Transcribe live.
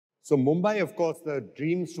So Mumbai, of course, the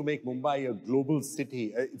dreams to make Mumbai a global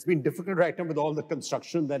city. It's been difficult right now with all the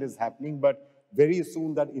construction that is happening, but very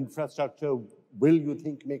soon that infrastructure will, you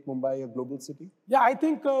think, make Mumbai a global city? Yeah, I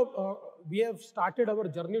think we have started our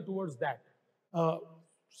journey towards that.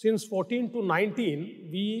 Since 14 to 19,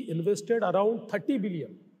 we invested around $30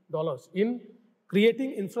 billion in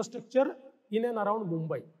creating infrastructure in and around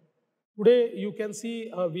Mumbai. Today, you can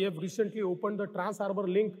see we have recently opened the Trans-Harbour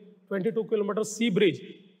Link 22-kilometer sea bridge,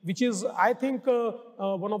 which is, I think,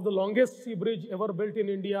 one of the longest sea bridge ever built in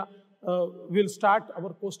India. We'll start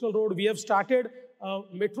our coastal road. We have started a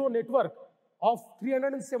metro network of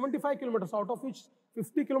 375 kilometers, out of which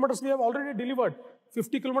 50 kilometers we have already delivered.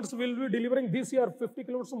 50 kilometers we will be delivering this year, 50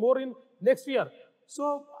 kilometers more in next year.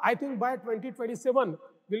 So I think by 2027,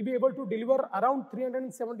 we'll be able to deliver around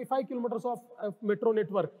 375 kilometers of metro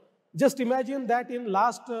network. Just imagine that in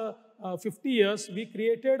last 50 years, we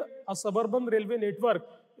created a suburban railway network,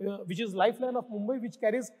 which is lifeline of Mumbai, which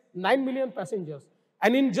carries 9 million passengers.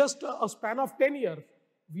 And in just a span of 10 years,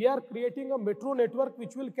 we are creating a metro network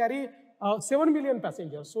which will carry 7 million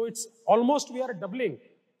passengers. So it's almost we are doubling.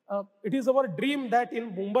 It is our dream that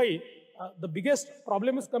in Mumbai, the biggest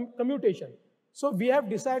problem is commutation. So we have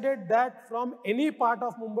decided that from any part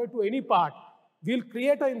of Mumbai to any part, we'll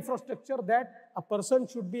create an infrastructure that a person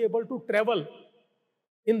should be able to travel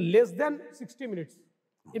in less than 60 minutes.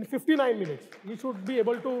 In 59 minutes, we should be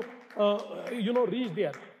able to, reach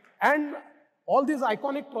there. And all these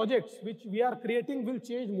iconic projects which we are creating will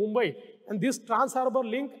change Mumbai. And this Trans-Harbour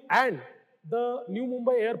Link and the new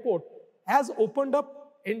Mumbai airport has opened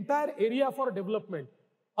up entire area for development.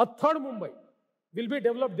 A third Mumbai will be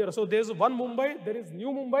developed there. So there's one Mumbai, there is new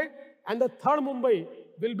Mumbai, and the third Mumbai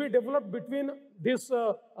will be developed between this,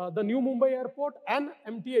 the new Mumbai airport and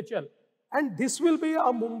MTHL. And this will be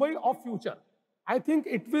a Mumbai of future. I think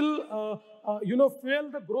it will,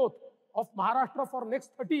 fuel the growth of Maharashtra for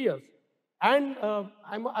next 30 years. And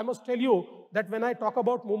I must tell you that when I talk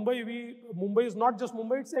about Mumbai, Mumbai is not just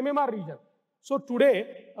Mumbai, it's MMR region. So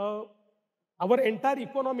today, our entire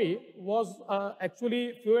economy was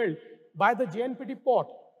actually fueled by the JNPT port.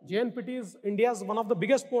 JNPT is India's one of the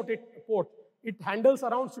biggest port. It handles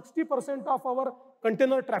around 60% of our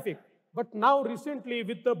container traffic. But now recently,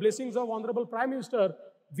 with the blessings of Honorable Prime Minister,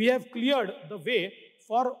 we have cleared the way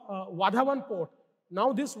for Vadhavan Port.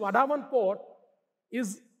 Now this Vadhavan Port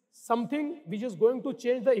is something which is going to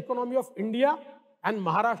change the economy of India and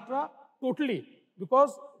Maharashtra totally,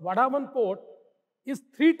 because Vadhavan Port is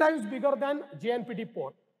 3 times bigger than JNPT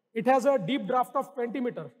port. It has a deep draft of 20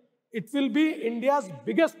 meters. It will be India's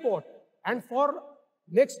biggest port, and for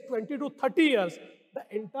next 20 to 30 years, the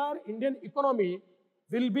entire Indian economy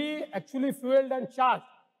will be actually fueled and charged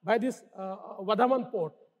by this Vadhavan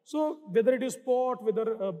Port. So whether it is port,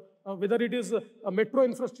 whether it is a metro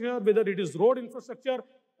infrastructure, whether it is road infrastructure,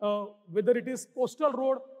 whether it is coastal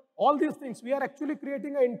road, all these things, we are actually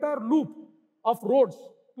creating an entire loop of roads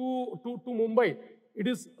to Mumbai. It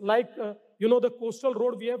is like, the coastal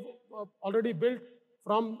road we have already built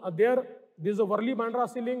from there. There is a Worli-Bandra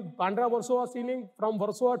sea link, Bandra-Warsaw sea link, from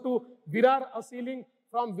Warsaw to Virar a sea link,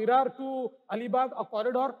 from Virar to Alibag a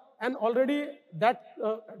corridor, and already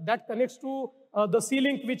that connects to the sea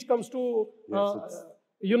link which comes to,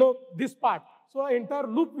 this part. So an entire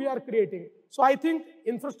loop we are creating. So I think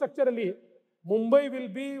infrastructurally, Mumbai will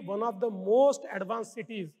be one of the most advanced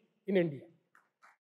cities in India.